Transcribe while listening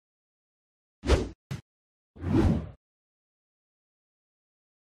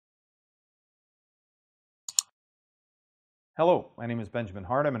Hello, my name is Benjamin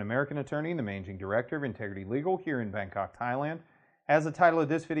Hart. I'm an American attorney and the Managing Director of Integrity Legal here in Bangkok, Thailand. As the title of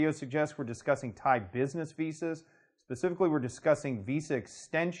this video suggests, we're discussing Thai business visas. Specifically, we're discussing visa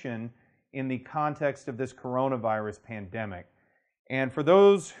extension in the context of this coronavirus pandemic. And for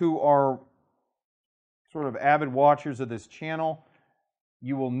those who are sort of avid watchers of this channel,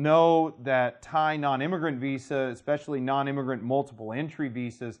 you will know that Thai non-immigrant visa, especially non-immigrant multiple entry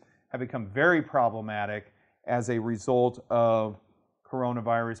visas, have become very problematic as a result of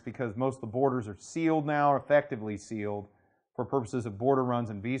coronavirus because most of the borders are sealed now, effectively sealed, for purposes of border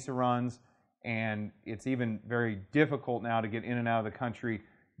runs and visa runs, and it's even very difficult now to get in and out of the country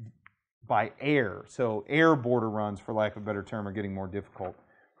by air. So air border runs, for lack of a better term, are getting more difficult.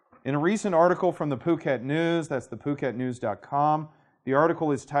 In a recent article from the Phuket News, that's the PhuketNews.com, the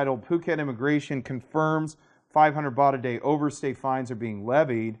article is titled, Phuket Immigration Confirms 500 baht a day overstay fines are being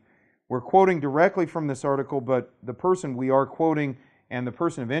levied. We're quoting directly from this article, but the person we are quoting and the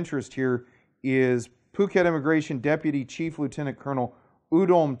person of interest here is Phuket Immigration Deputy Chief Lieutenant Colonel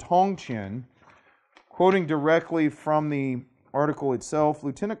Udom Tongchin. Quoting directly from the article itself,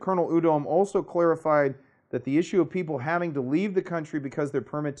 Lieutenant Colonel Udom also clarified that the issue of people having to leave the country because their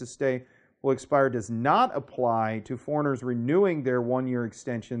permit to stay will expire does not apply to foreigners renewing their one-year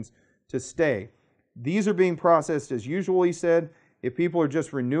extensions to stay. These are being processed as usual, he said. If people are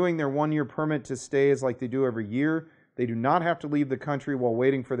just renewing their one-year permit to stay as like they do every year, they do not have to leave the country while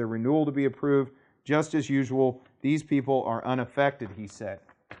waiting for their renewal to be approved. Just as usual, these people are unaffected, he said.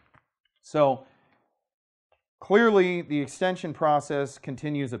 So clearly, the extension process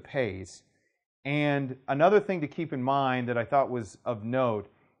continues apace. And another thing to keep in mind that I thought was of note,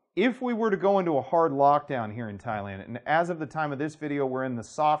 if we were to go into a hard lockdown here in Thailand, and as of the time of this video, we're in the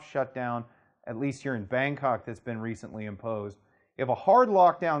soft shutdown, at least here in Bangkok, that's been recently imposed. If a hard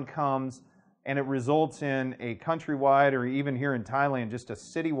lockdown comes and it results in a countrywide, or even here in Thailand, just a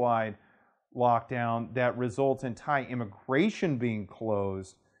citywide lockdown that results in Thai immigration being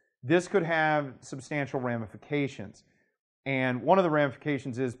closed, this could have substantial ramifications. And one of the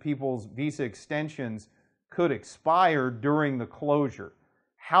ramifications is people's visa extensions could expire during the closure.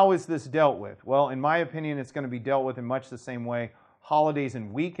 How is this dealt with? Well, in my opinion, it's going to be dealt with in much the same way holidays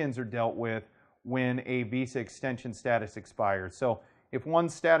and weekends are dealt with when a visa extension status expires. So if one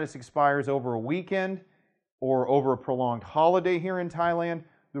status expires over a weekend or over a prolonged holiday here in Thailand,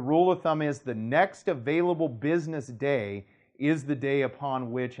 the rule of thumb is the next available business day is the day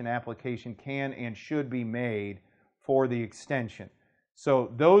upon which an application can and should be made for the extension.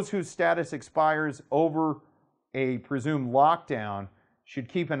 So those whose status expires over a presumed lockdown should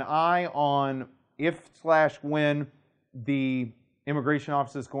keep an eye on if/when the immigration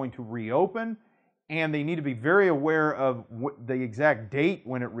office is going to reopen, and they need to be very aware of the exact date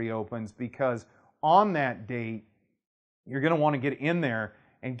when it reopens, because on that date, you're going to want to get in there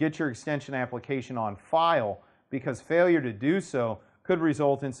and get your extension application on file, because failure to do so could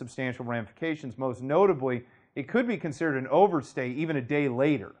result in substantial ramifications. Most notably, it could be considered an overstay even a day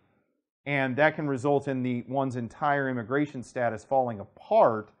later. And that can result in one's entire immigration status falling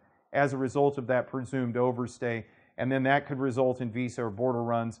apart as a result of that presumed overstay. And then that could result in visa or border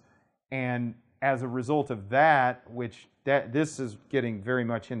runs. And as a result of that, this is getting very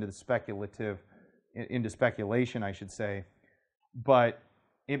much into the speculation, I should say. But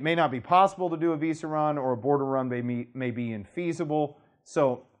it may not be possible to do a visa run, or a border run may be infeasible.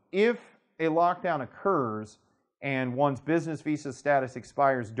 So if a lockdown occurs and one's business visa status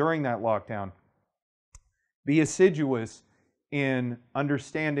expires during that lockdown, be assiduous in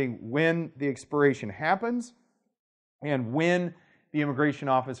understanding when the expiration happens and when the immigration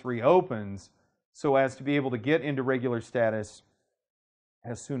office reopens, so as to be able to get into regular status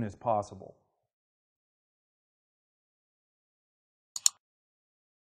as soon as possible.